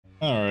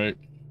All right.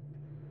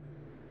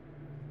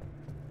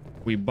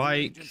 We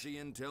bike. Agency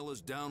intel is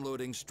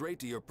downloading straight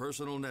to your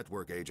personal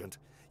network, Agent.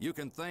 You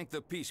can thank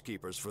the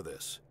peacekeepers for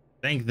this.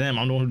 Thank them.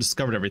 I'm the one who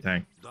discovered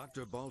everything.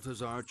 Dr.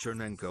 Baltazar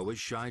Chernenko is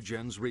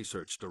Shai-Gen's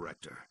research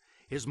director.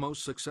 His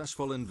most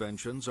successful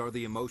inventions are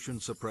the emotion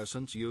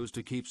suppressants used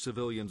to keep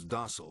civilians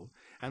docile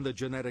and the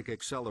genetic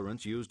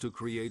accelerants used to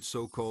create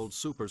so-called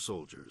super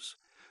soldiers.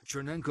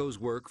 Chernenko's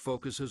work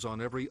focuses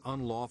on every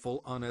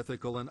unlawful,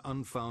 unethical, and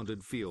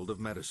unfounded field of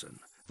medicine.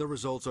 The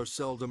results are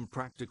seldom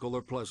practical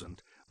or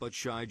pleasant, but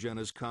Shai-Gen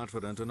is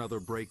confident another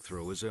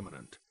breakthrough is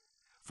imminent.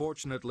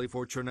 Fortunately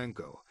for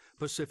Chernenko,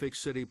 Pacific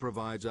City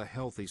provides a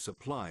healthy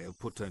supply of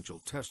potential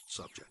test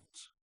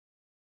subjects.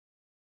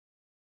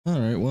 All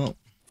right, well.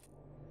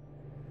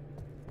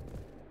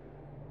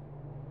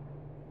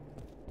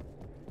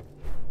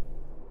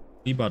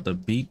 We about to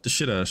beat the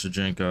shit out of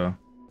Shai-Genko.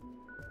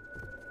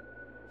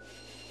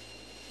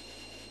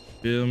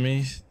 Feel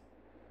me?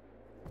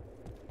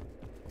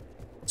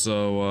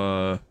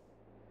 So,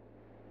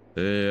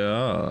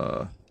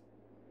 yeah.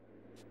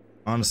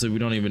 Honestly, we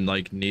don't even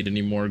like need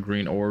any more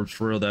green orbs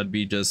for real. That'd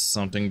be just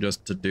something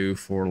just to do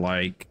for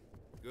like.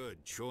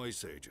 Good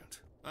choice,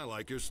 Agent. I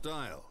like your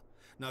style.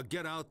 Now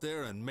get out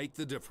there and make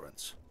the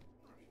difference.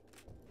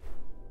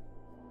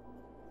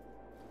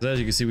 As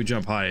you can see, we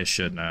jump high as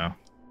shit now.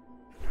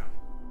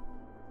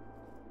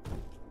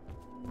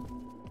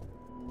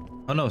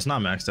 Oh no, it's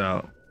not maxed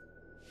out.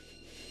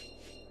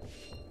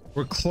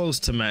 We're close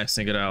to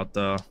maxing it out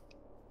though.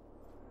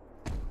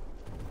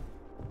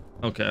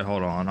 Okay,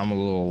 hold on. I'm a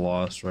little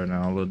lost right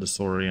now, a little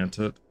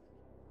disoriented.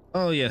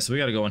 Oh yeah, so we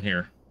gotta go in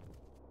here.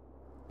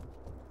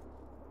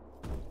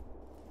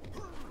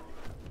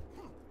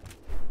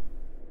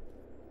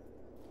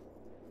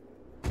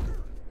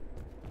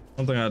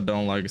 One thing I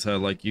don't like is how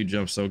like you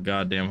jump so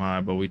goddamn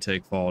high, but we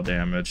take fall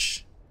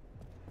damage.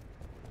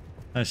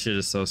 That shit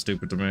is so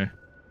stupid to me.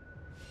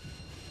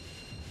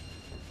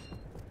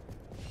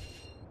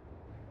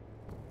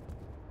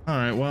 All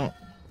right, well.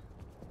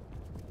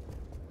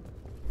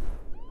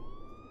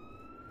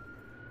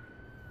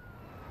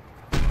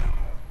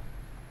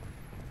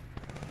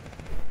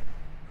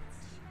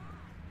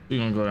 We're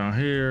gonna go down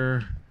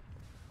here.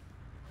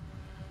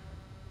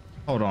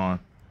 Hold on.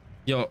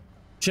 Yo,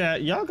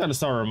 chat, y'all gotta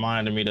start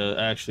reminding me to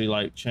actually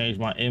like change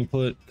my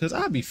input because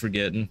I'll be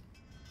forgetting.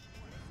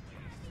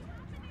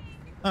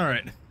 All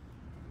right.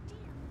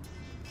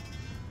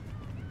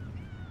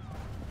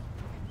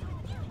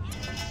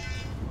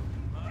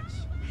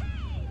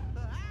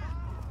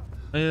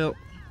 Well.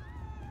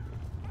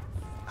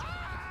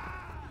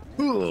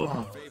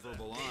 Ugh.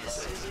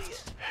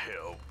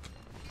 Help.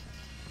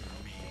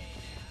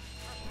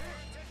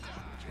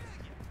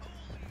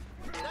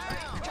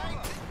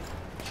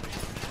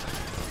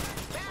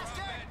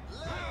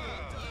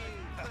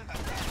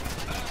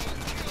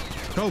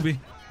 Kobe.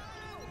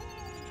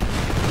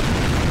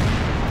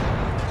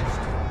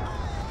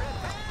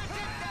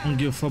 I don't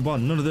give a fuck about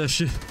none of that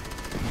shit.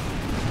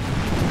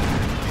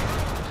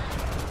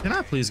 Can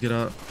I please get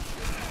up?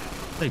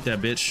 Take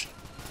that, bitch.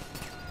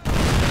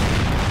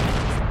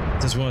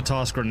 Just want to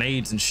toss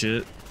grenades and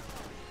shit.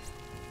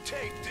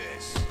 Take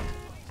this.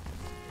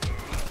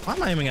 Why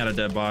am I aiming at a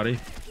dead body?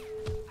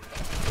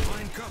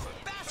 Find cover.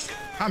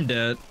 I'm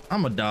dead.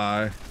 I'ma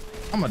die.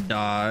 I'ma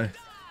die.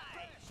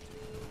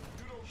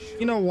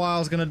 You know why I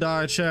was gonna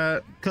die,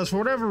 chat? Because for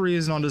whatever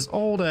reason on this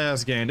old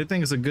ass game, they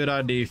think it's a good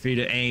idea for you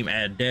to aim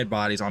at dead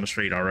bodies on the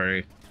street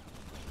already.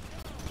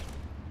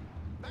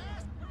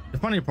 The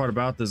funny part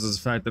about this is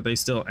the fact that they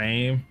still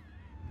aim.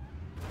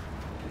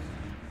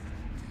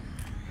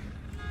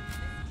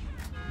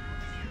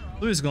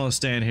 We're just gonna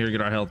stand here, get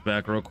our health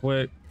back real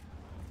quick.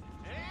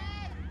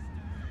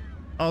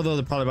 Although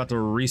they're probably about to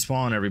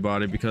respawn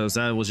everybody because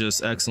that was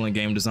just excellent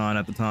game design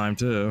at the time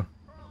too.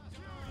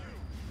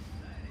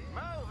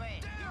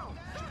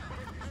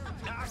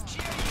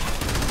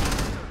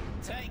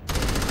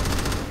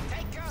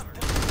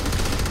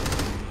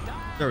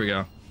 There we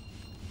go.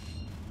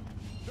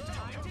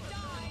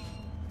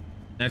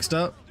 Next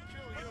up.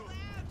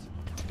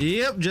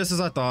 Yep, just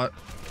as I thought.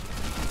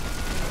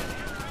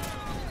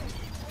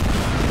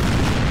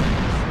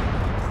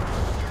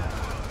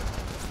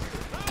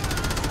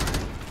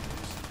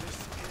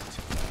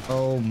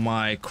 Oh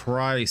my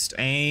Christ,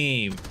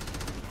 aim.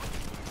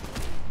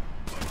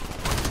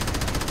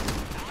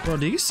 Bro,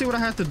 do you see what I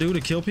have to do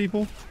to kill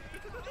people?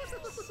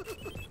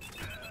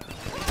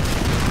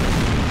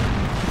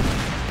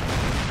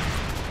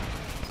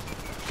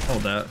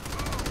 Hold that.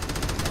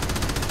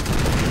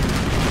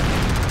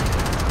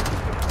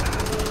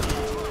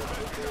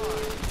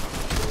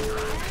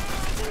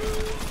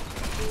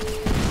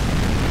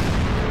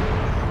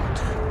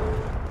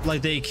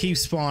 Like they keep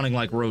spawning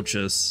like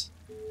roaches.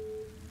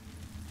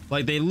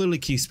 Like they literally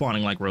keep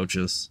spawning like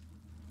roaches.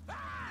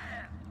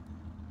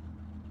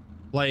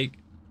 Like,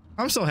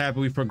 I'm so happy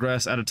we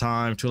progressed at a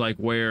time to like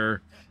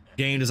where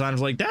game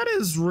designers like, that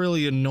is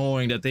really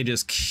annoying that they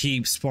just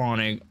keep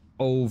spawning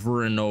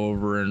over and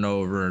over and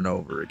over and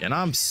over again.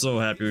 I'm so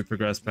happy we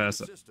progressed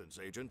past it.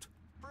 I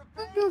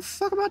don't give a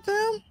fuck about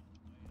them.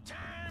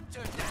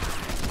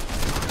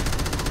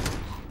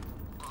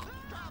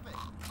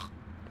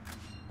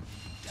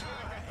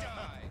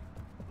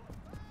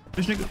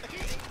 This nigga.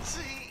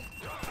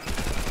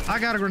 I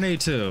got a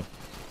grenade too.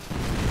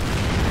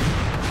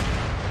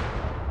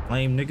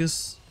 Lame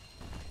niggas.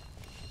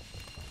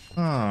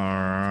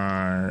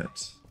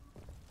 Alright.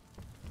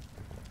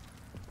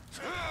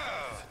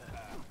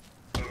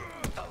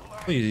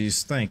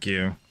 Please, thank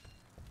you.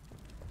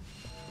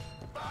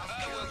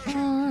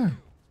 Alright.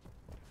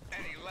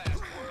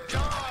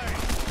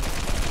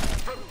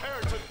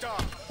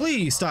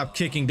 Please stop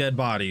kicking dead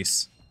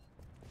bodies.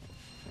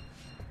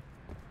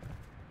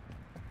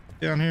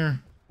 Down here.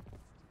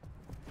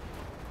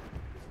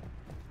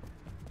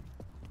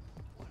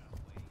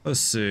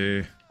 Let's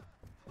see.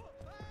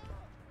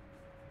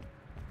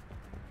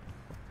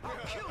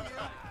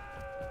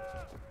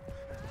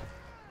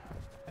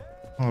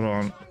 Hold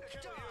on.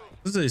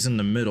 This is in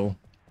the middle.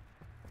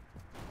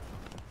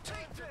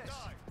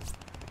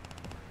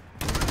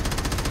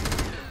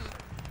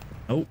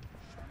 Nope.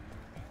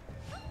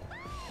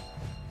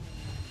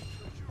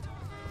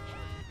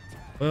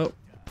 Well.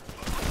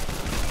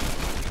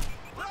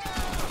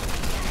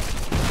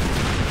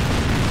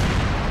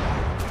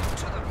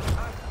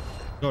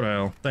 Go to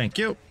hell. Thank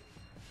you.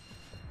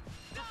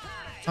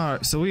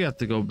 Alright, so we have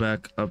to go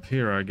back up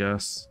here, I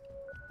guess.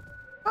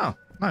 Oh,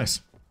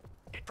 nice.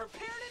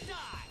 Prepare to die!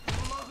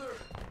 Mother,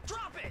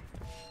 drop it!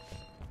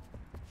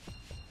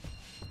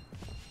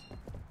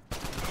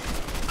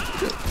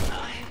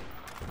 I'm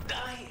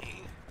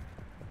dying.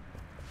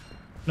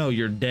 No,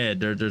 you're dead.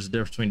 There's a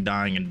difference between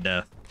dying and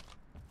death.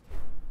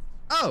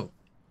 Oh!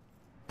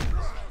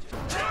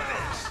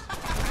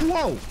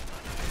 Whoa!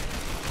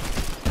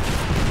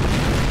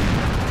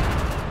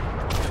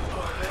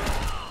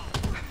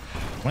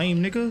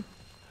 Lame nigga.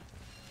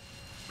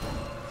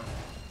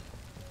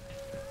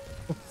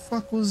 What the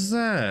fuck was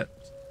that?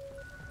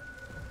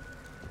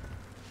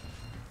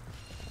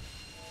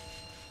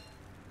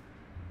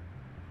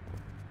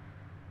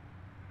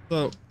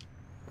 So,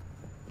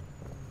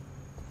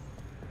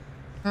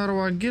 how do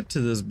I get to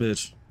this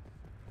bitch?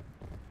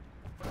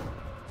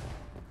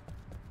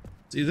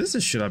 See, this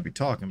is shit I be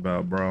talking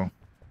about, bro.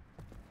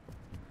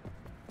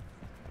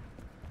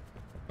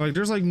 Like,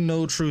 there's like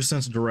no true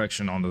sense of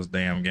direction on this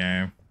damn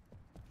game.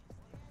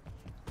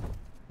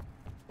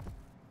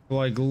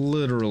 Like,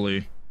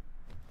 literally.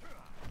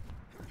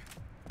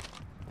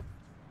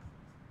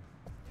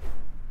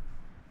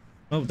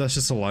 Oh, that's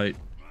just a light.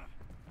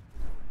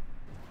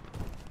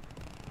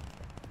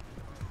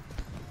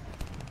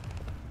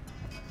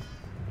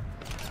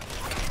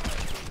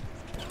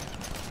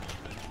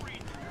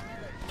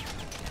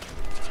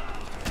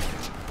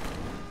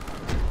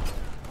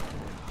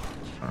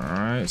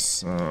 Alright,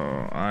 so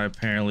I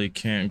apparently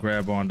can't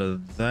grab onto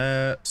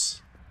that.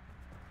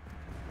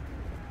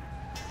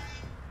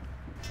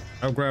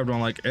 I've grabbed on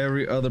like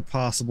every other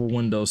possible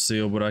window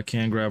seal, but I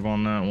can't grab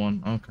on that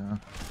one. Okay.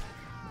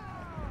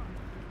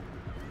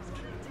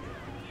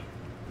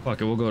 Fuck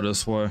it, we'll go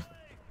this way.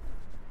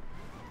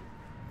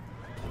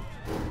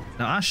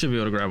 Now I should be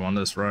able to grab on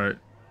this, right?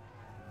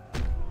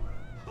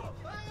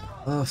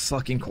 Oh,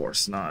 fucking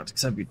course not.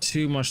 Because that'd be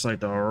too much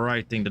like the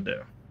right thing to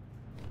do.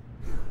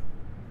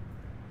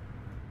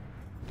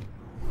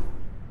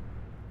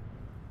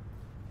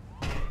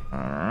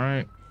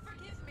 Alright.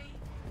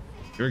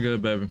 You're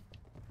good, baby.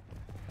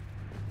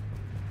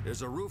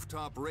 There's a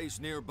rooftop race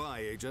nearby,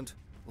 Agent.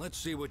 Let's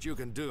see what you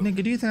can do.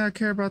 Nigga, do you think I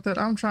care about that?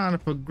 I'm trying to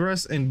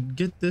progress and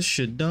get this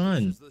shit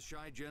done. This is the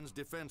Shy-Gen's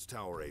defense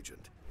tower,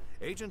 Agent.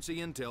 Agency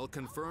intel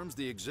confirms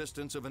the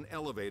existence of an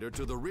elevator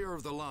to the rear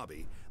of the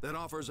lobby that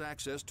offers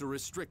access to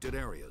restricted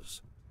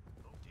areas.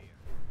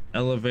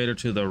 Elevator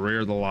to the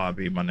rear of the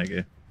lobby, my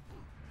nigga.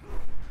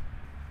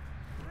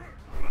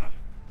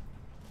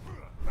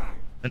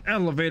 An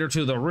elevator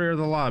to the rear of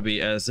the lobby,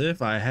 as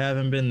if I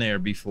haven't been there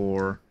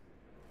before.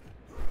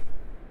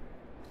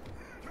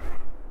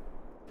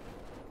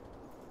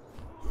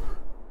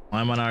 Why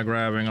am I not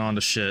grabbing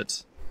onto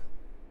shit?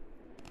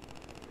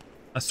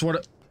 I swear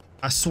to...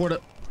 I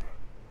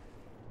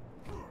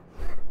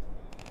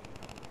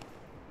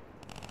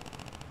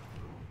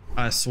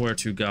swear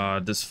to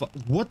God, this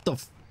what the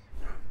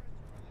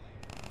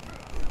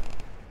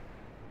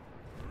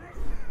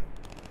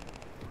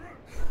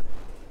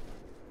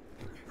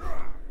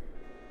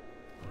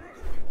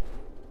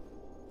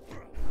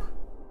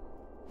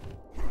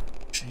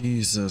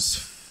Jesus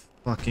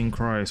fucking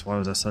Christ, why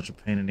was that such a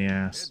pain in the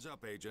ass? Heads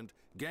up, Agent.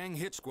 Gang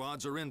hit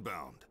squads are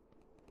inbound.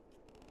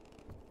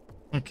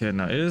 Okay,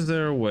 now is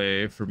there a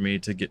way for me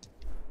to get...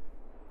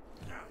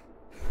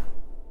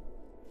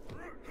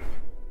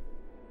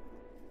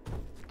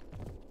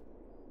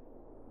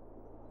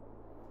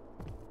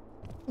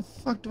 How the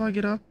fuck do I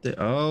get up there?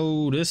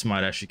 Oh, this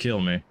might actually kill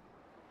me.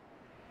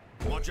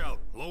 Watch out,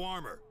 low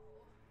armor.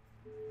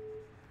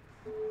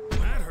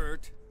 That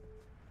hurt.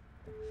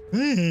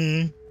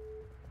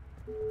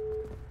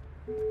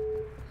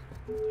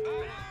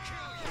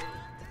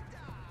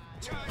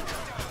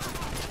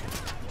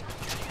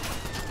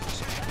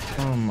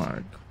 Oh my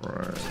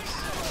Christ.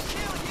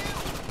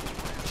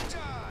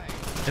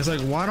 It's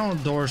like, why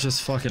don't doors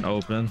just fucking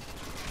open?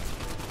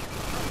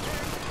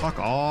 Fuck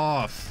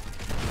off.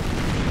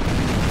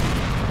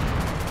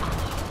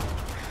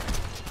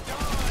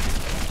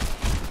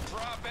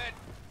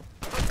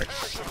 Like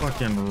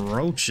fucking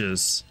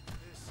roaches.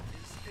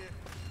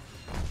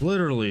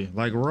 Literally,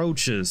 like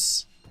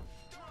roaches.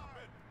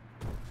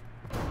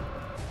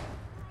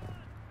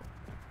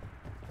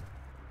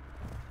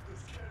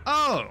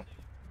 Oh!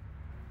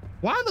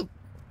 Why the...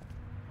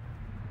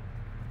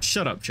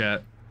 Shut up,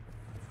 chat.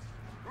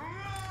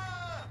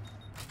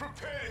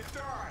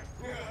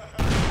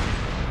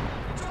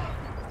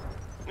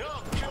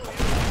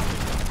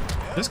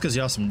 Just because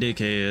y'all some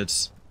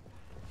dickheads.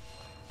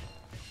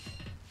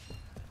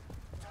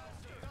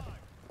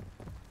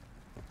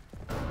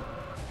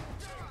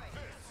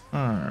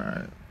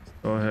 Alright.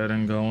 Go ahead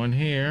and go in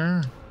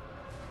here.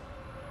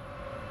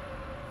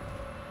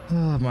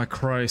 Oh my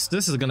Christ.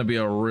 This is gonna be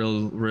a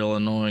real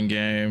annoying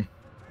game.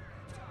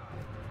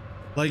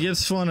 Like,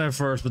 it's fun at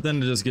first, but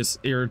then it just gets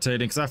irritating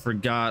because I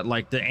forgot,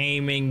 like, the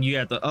aiming, you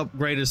have to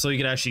upgrade it so you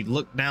can actually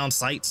look down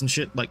sights and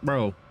shit. Like,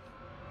 bro.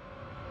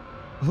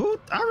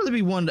 I really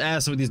be wanting to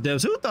ask some of these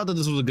devs, who thought that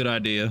this was a good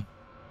idea?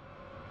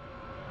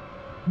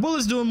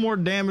 Bullets doing more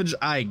damage,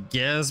 I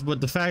guess, but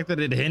the fact that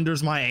it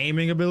hinders my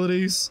aiming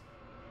abilities?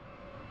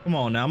 Come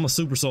on now, I'm a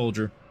super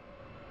soldier.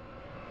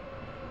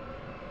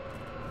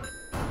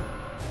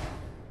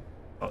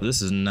 Oh,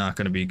 this is not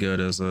gonna be good,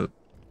 is it?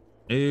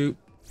 Nope.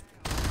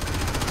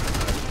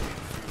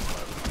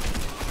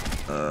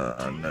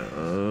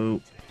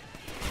 No.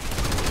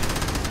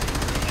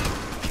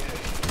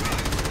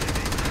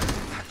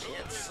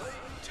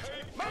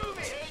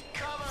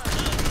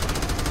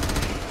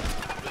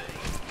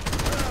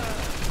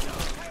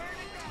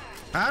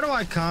 How do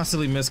I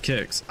constantly miss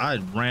kicks? I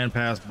ran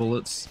past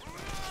bullets.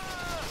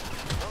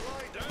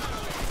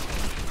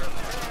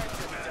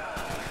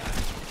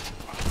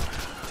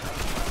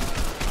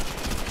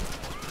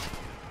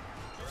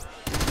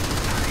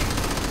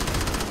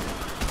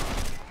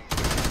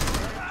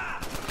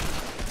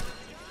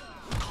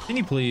 Can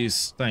you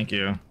please? Thank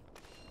you.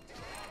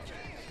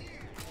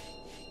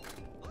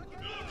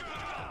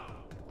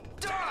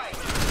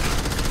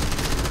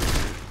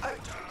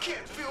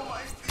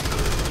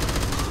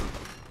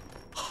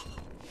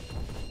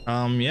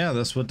 Yeah,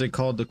 that's what they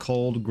called the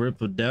cold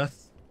grip of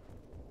death.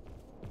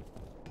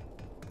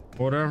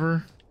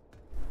 Whatever.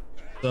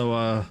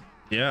 So,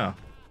 yeah.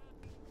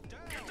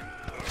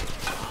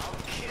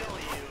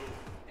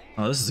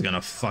 Oh, this is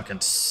gonna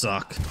fucking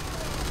suck.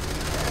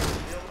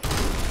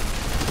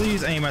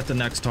 Please aim at the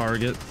next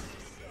target.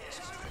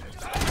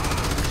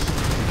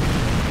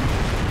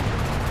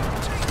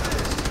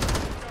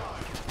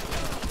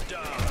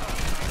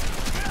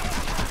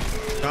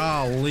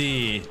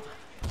 Golly.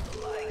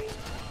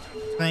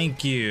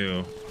 Thank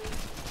you.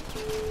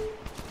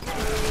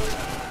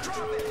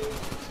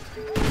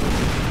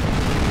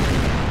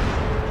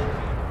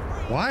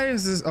 Why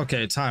is this?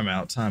 Okay,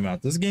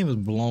 timeout. This game is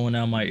blowing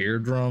out my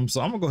eardrums,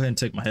 so I'm gonna go ahead and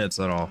take my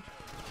headset off.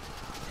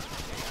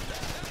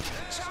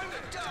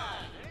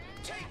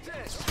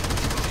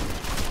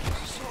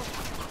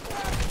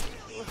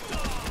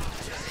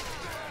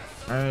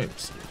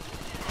 Alright,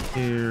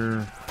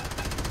 here.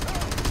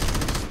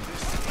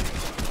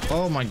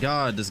 Oh my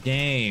god, this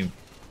game.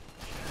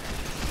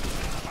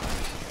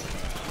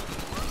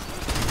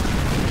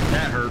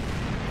 That hurt.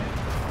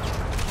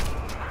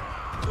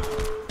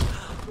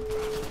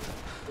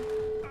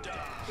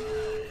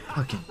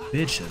 Fucking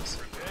bitches.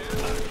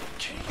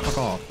 Fuck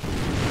off.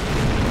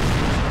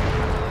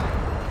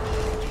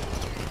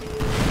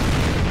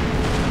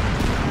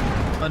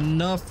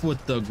 Enough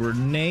with the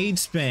grenade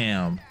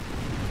spam.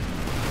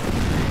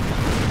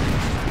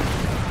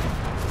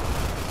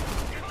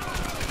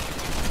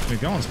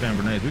 If y'all want to spam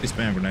grenades, we can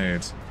spam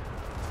grenades.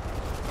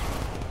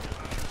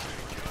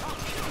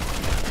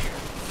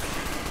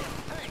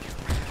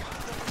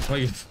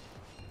 Like, if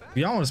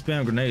y'all want to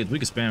spam grenades, we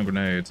can spam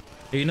grenades.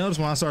 Hey, you notice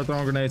when I start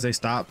throwing grenades, they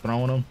stop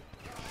throwing them?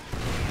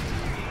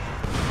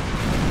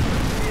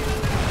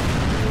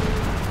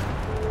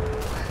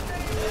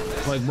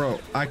 Like, bro,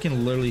 I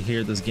can literally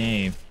hear this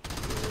game.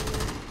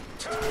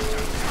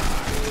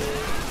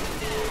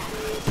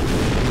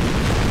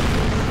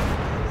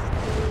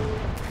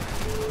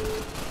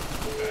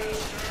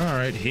 All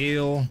right,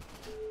 heal.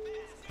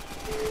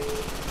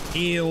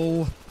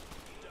 Heal.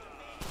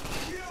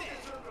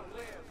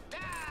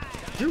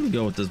 Here we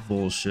go with this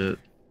bullshit.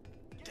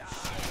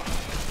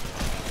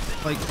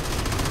 Like,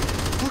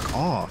 fuck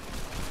off.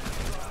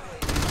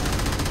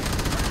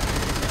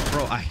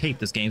 Bro, I hate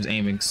this game's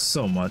aiming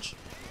so much.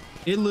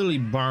 It literally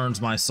burns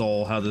my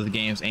soul how the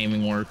game's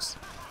aiming works.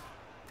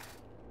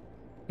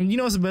 And you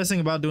know what's the best thing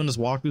about doing this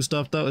walkthrough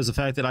stuff, though, is the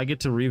fact that I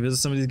get to revisit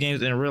some of these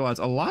games and realize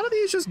a lot of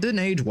these just didn't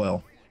age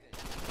well.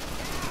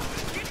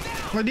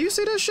 Like, do you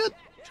see that shit?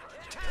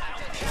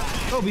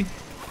 Kobe.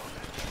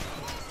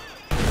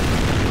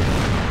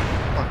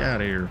 Fuck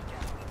out of here.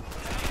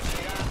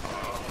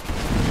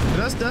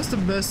 That's the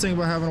best thing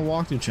about having a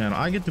walkthrough channel.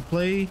 I get to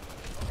play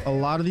a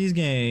lot of these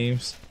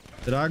games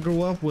that I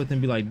grew up with and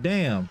be like,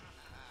 damn,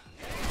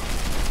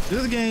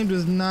 This game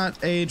does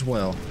not age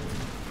well.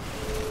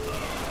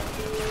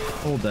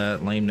 Hold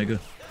that, lame nigga.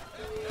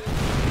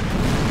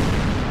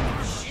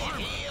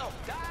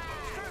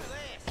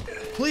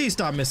 Please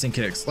stop missing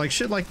kicks. Like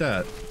shit like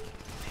that.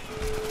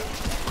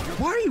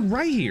 Why are you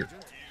right here?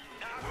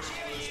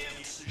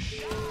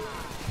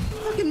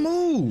 Fucking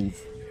move.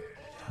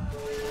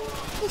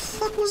 What the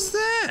fuck was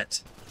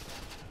that?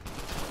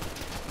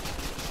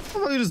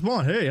 How about you just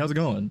spawn? Hey, how's it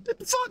going?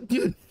 Fuck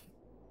you.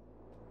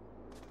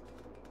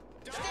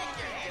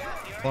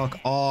 Fuck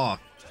off.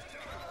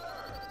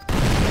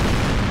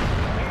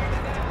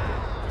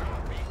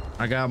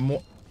 I got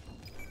more.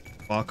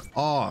 Fuck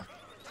off.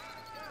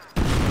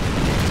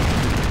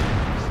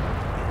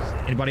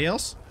 Anybody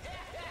else?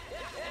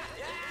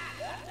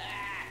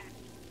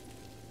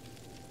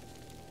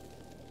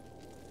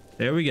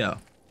 There we go.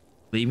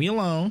 Leave me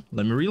alone.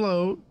 Let me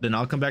reload. Then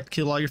I'll come back to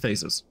kill all your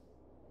faces.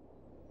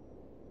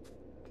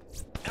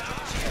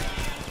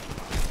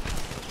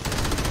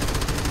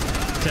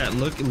 Chat,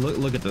 look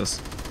at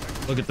this.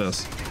 Look at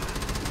this.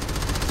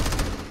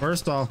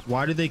 First off,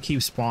 why do they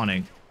keep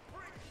spawning?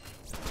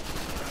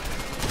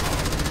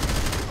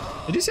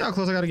 Did you see how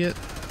close I gotta get?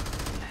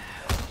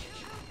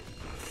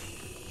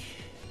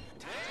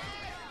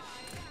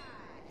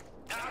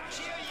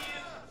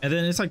 And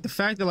then it's like the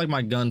fact that like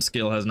my gun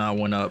skill has not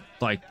went up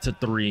like to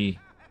 3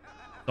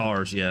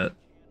 stars yet.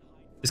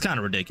 It's kind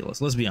of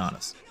ridiculous. Let's be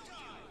honest.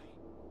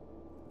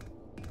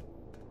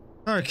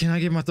 All right, can I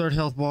get my 3rd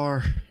health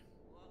bar?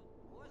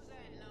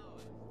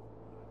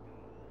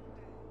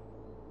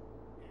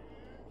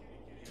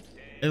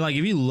 And like,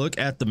 if you look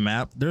at the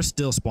map, they're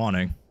still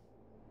spawning.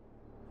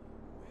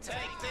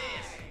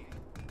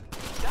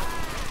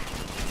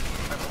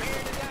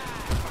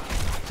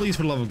 Please,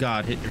 for the love of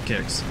God, hit your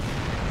kicks.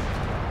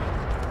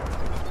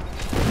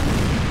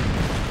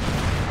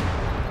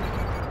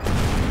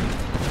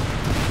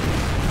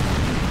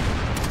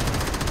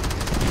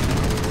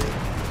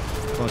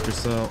 Fuck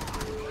yourself.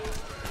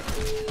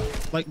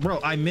 Like, bro,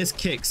 I miss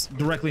kicks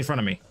directly in front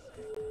of me.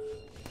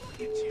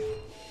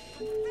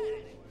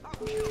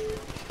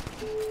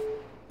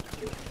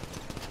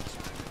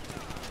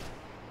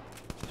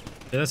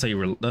 Yeah, that's how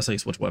you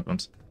switch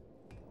weapons.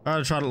 I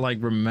gotta try to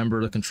like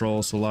remember the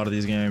controls to a lot of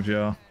these games,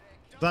 yeah.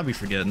 I'd be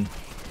forgetting.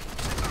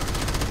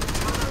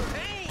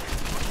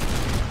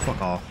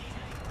 Fuck off.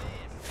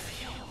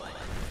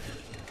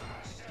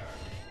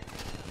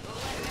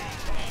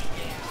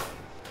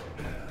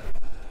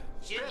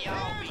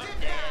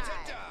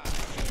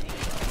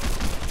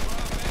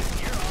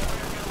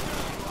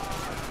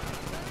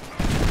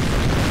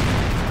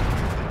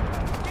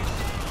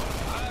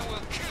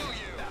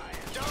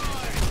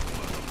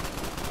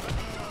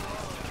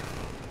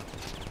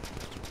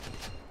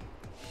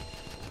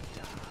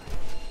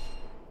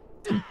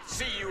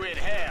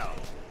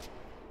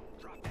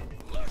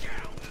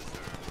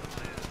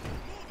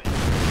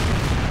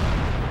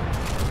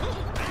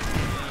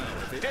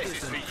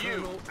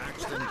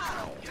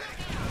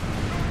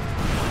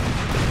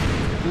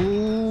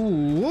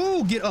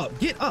 Ooh, get up,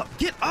 get up,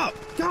 get up.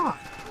 God.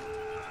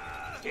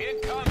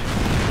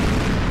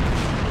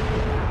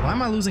 Why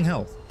am I losing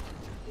health?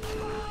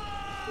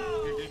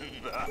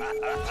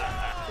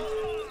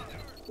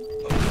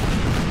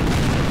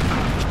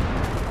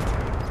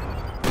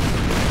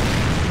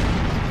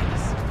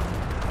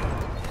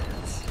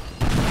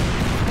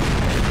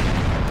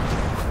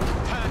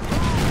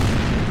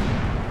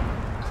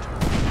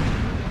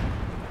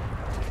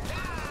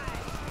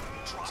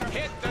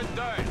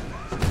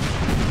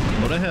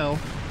 What the hell?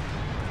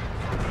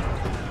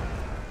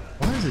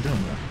 Why is it doing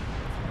that?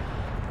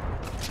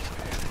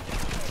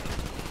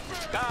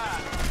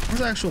 Where's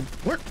the actual...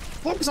 Where?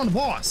 Focus on the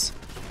boss.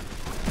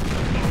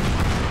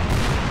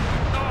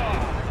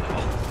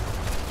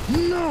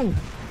 No!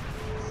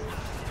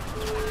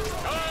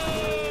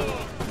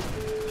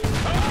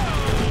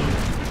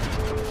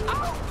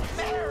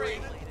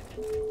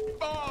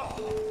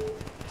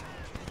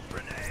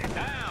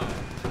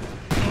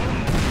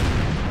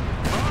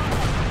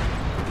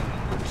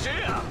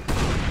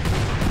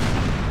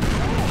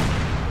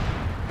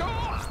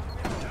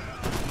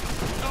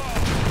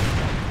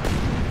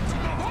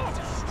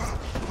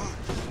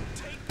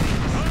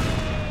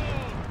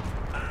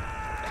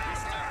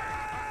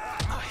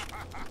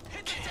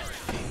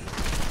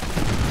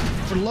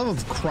 For the love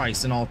of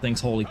Christ and all things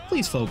holy,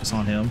 please focus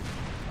on him.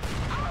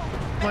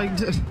 Like,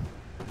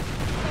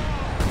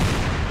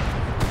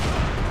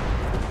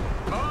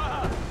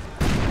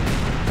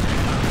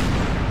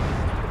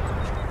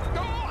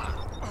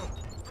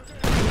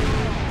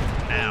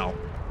 ow.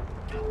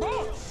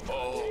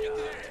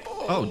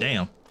 Oh,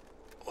 damn.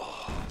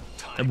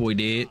 That boy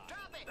did.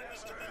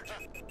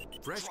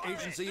 Fresh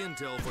agency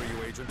intel for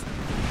you, Agent.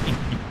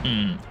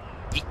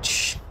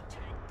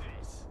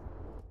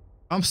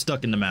 I'm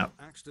stuck in the map.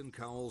 Axton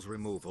Cowell's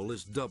removal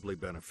is doubly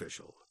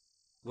beneficial.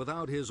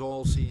 Without his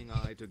all-seeing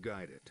eye to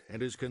guide it,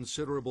 and his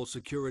considerable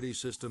security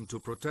system to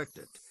protect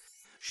it,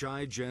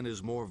 Shy-Gen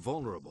is more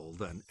vulnerable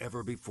than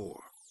ever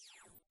before.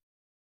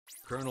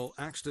 Colonel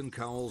Axton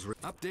Cowell's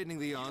updating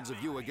the odds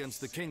of you against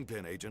the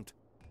Kingpin, Agent.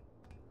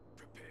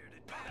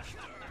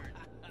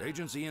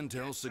 Agency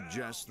intel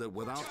suggests that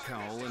without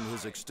Cowell and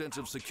his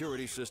extensive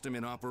security system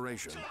in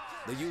operation,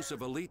 the use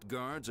of elite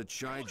guards at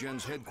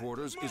Shai-Gen's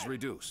headquarters is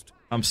reduced.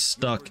 I'm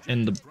stuck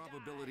in the...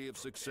 probability of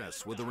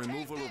success with the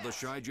removal of the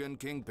Shai-Gen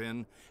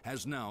kingpin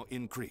has now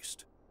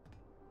increased.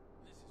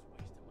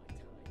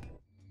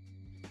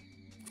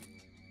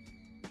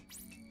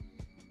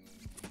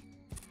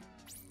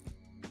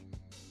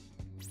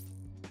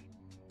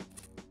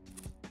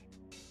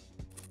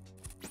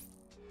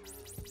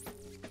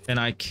 And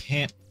I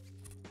can't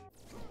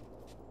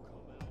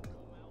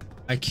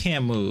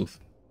move.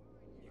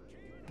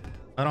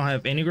 I don't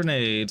have any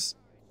grenades.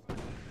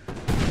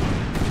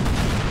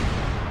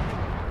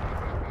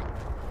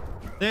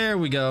 There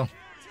we go.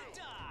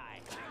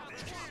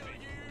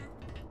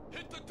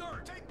 Hit the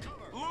dirt.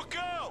 Look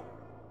out!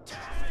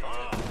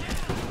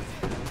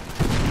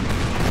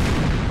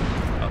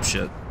 Oh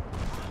shit.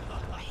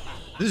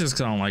 This is just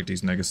 'cause I don't like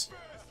these niggas.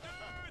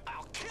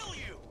 I'll kill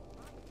you.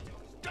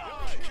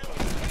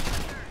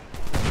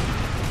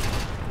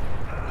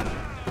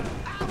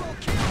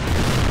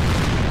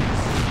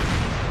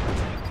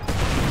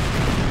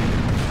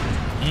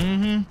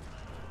 Mm-hmm.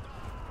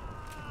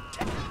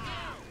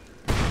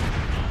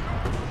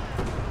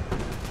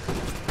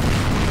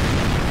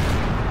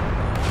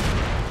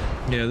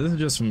 Yeah, this is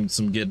just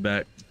some get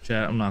back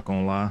chat, I'm not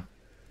gonna lie.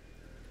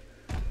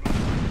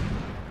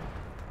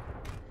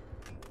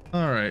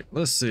 Alright,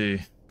 let's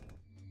see.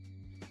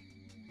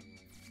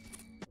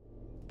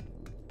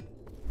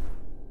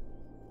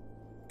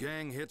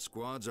 Gang hit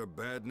squads are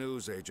bad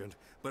news, Agent,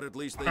 but at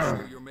least they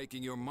show you're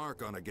making your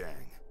mark on a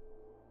gang.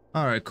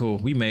 Alright, cool.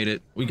 We made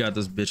it. We got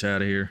this bitch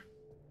out of here.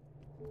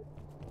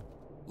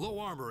 Low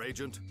armor,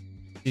 Agent.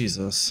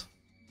 Jesus.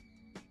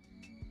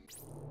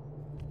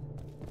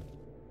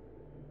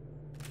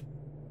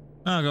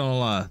 Not gonna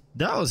lie.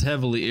 That was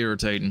heavily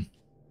irritating.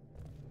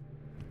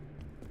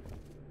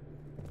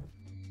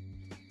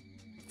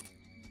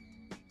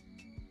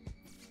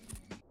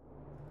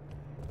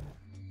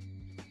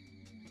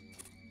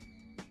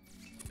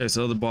 Okay,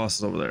 so the boss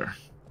is over there.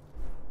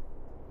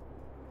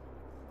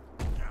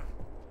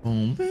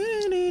 Boom.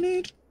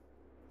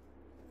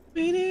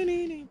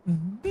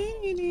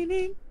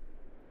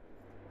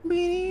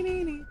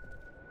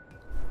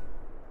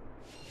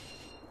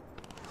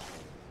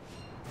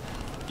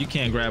 You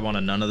can't grab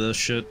onto none of this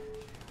shit.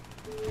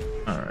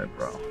 All right,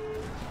 bro.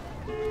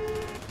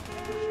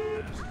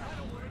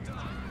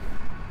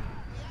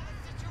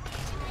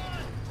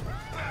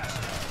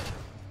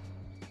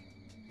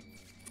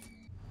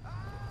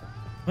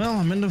 Well,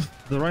 I'm in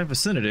the right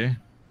vicinity.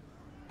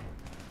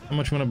 How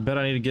much you want to bet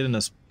I need to get in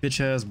this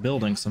bitch-ass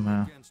building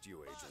somehow? Against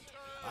you, Agent.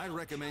 I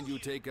recommend you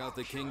take out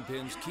the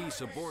Kingpin's key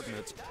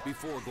subordinates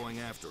before going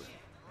after him.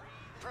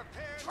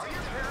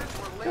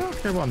 I don't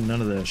care about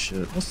none of that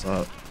shit. What's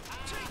up?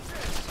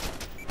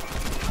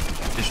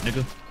 Bitch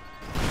nigga.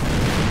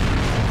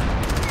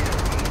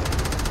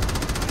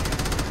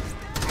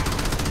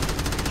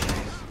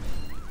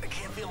 I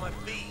can't feel my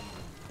feet.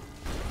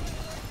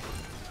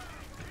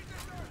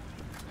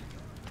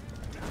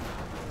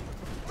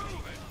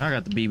 I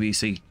got the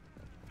BBC.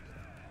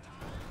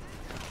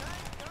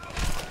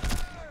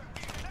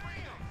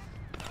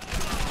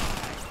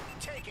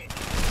 Take it.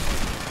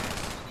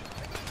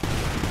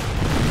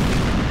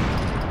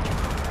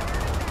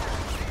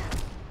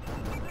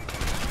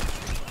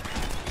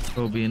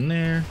 Go be in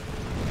there.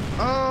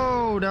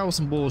 Oh, that was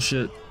some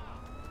bullshit.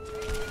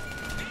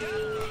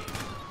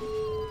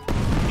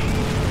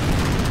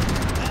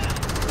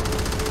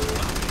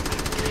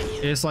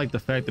 It's like the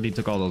fact that he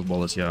took all those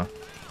bullets, yeah.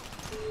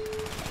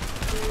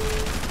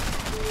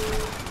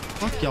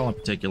 Fuck y'all in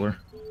particular.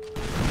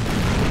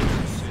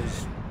 This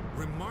is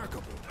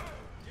remarkable.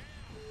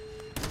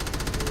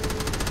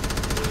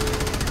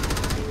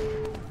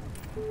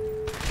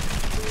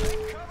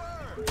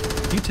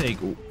 You take,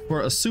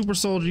 for a super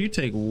soldier, you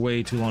take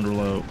way too long to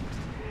reload.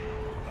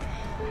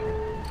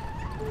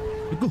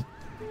 Go.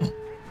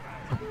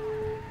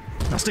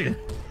 Now stay there.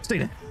 Stay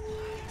there.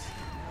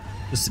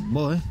 Listen,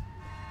 boy.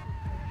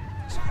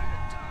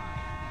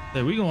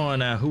 Hey, we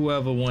going at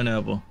whoever,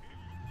 whenever.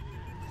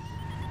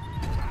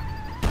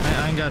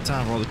 I ain't got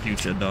time for all the cute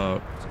shit,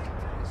 dog.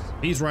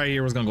 He's right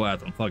here. Was gonna go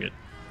after him. Fuck it.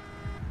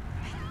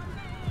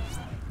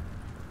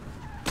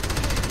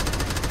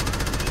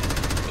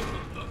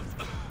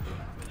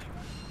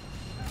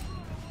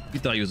 You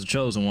thought you was the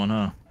chosen one,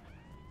 huh?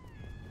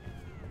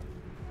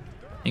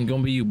 Ain't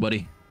gonna be you,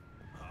 buddy.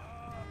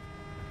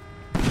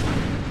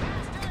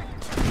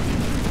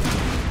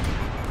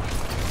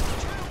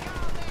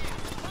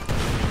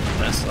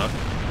 That sucked.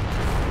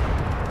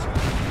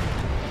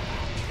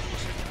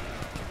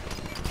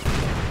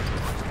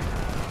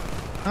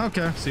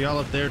 Okay, so y'all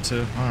up there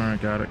too. All right,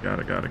 got it.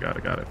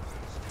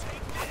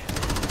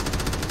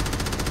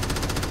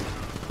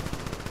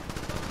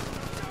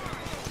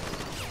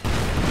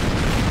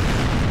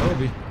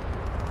 Obi.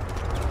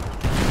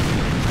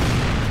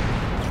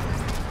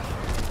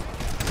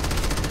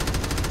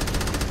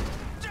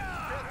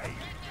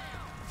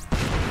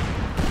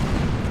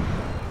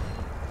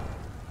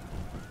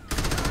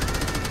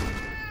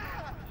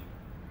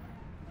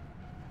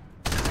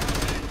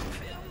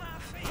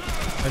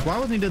 Like, why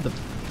wasn't he did the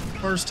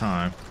first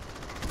time?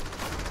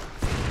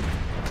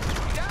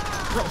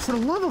 Bro, for the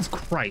love of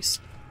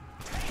Christ.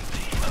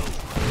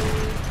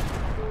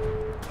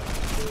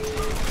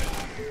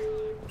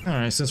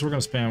 Alright, since we're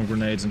gonna spam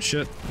grenades and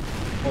shit,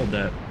 hold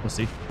that,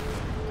 pussy.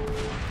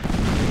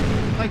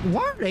 Like,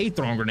 why are they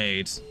throwing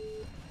grenades?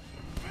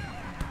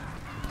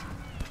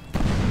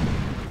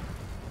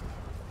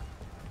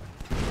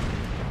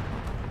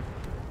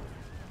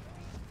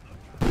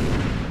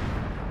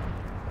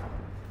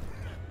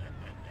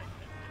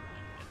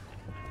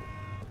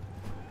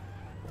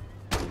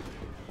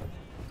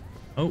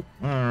 Oh,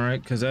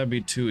 alright, because that'd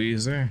be too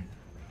easy.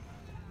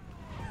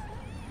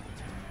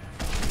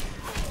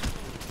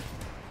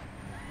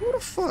 Who the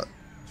fuck?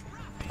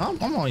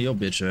 I'm on your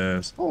bitch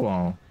ass. Hold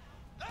on.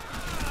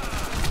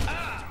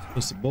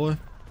 Pussy boy.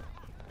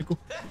 Pickle.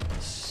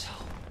 So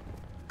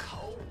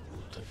cold.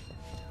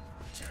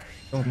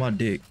 Oh, my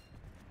dick.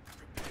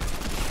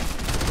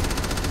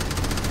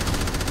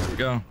 There we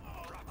go.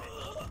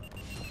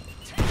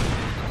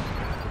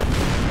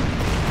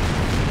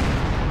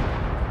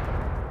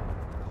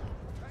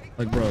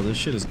 Like, bro, this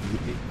shit is...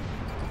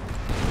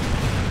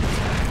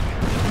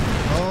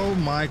 Oh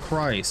my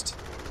Christ.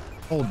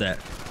 Hold that.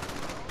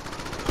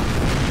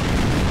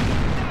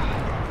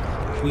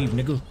 Weave,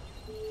 nigga.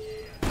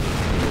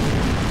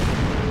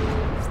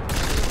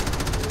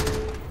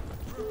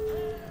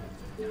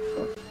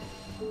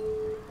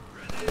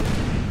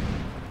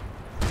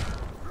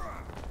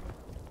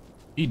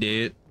 He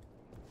did.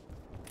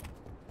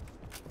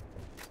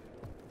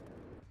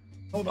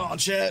 Hold on,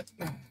 chat.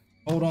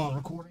 Hold on,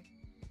 recording.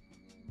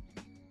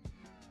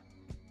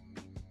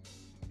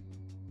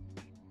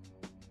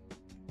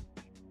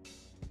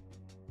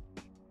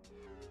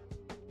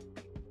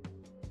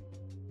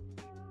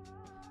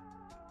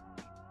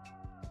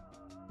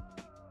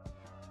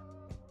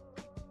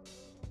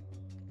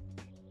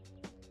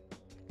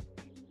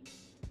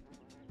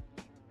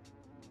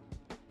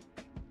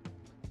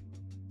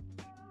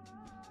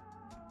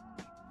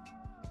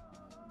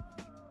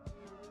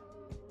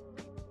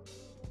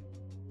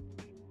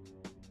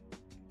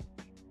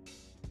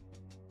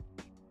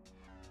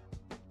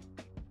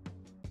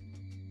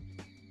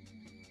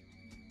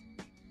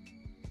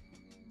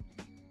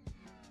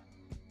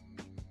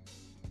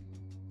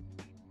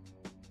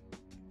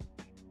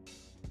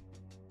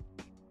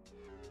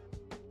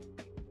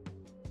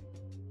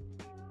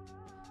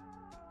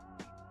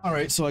 All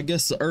right, so I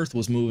guess the earth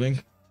was moving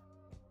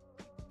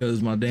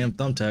because my damn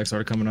thumbtack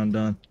started coming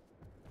undone.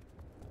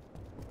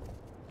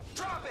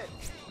 Drop it.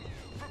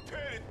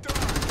 Prepare to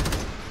die.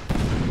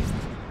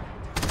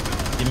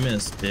 You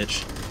missed,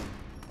 bitch.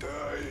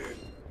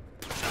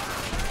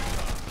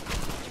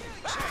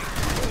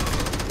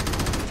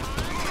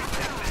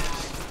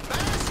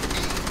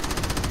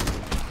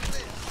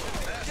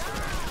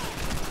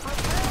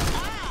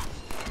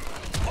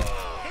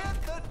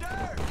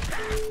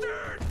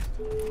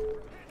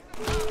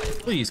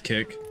 Please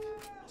kick.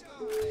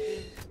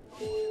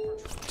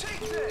 Take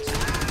this.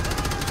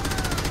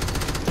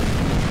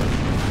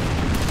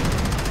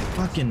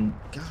 Fucking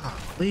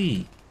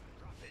golly.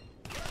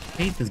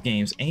 Hate this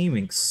game's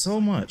aiming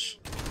so much.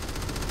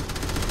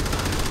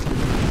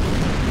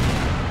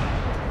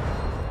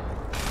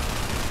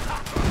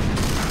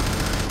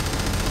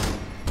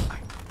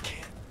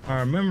 If I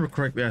remember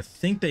correctly, I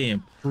think they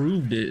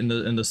improved it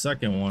in the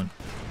second one.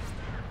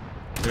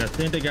 But I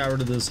think they got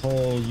rid of this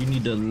whole you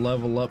need to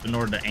level up in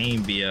order to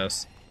aim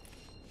BS.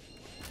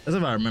 That's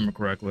if I remember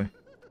correctly.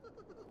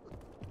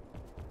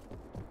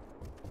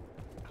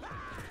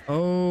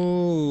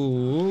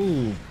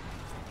 Oh.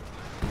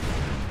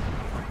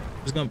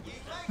 Just gonna.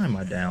 Why am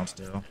I down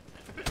still?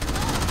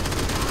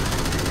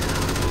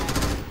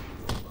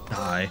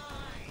 Die.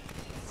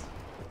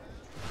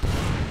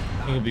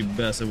 I think it'd be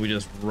best if we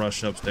just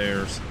rush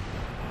upstairs.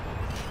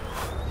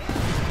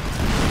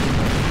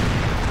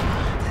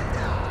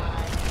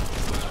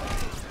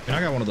 I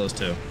got one of those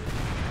too.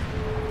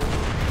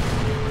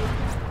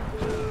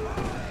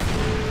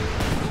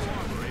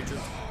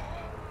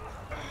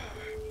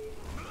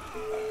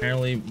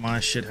 Apparently my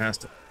shit has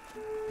to...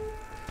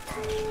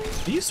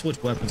 Do you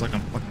switch weapons like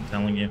I'm fucking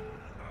telling you?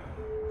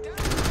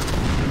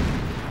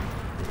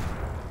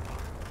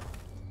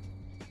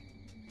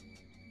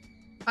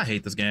 I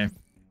hate this game.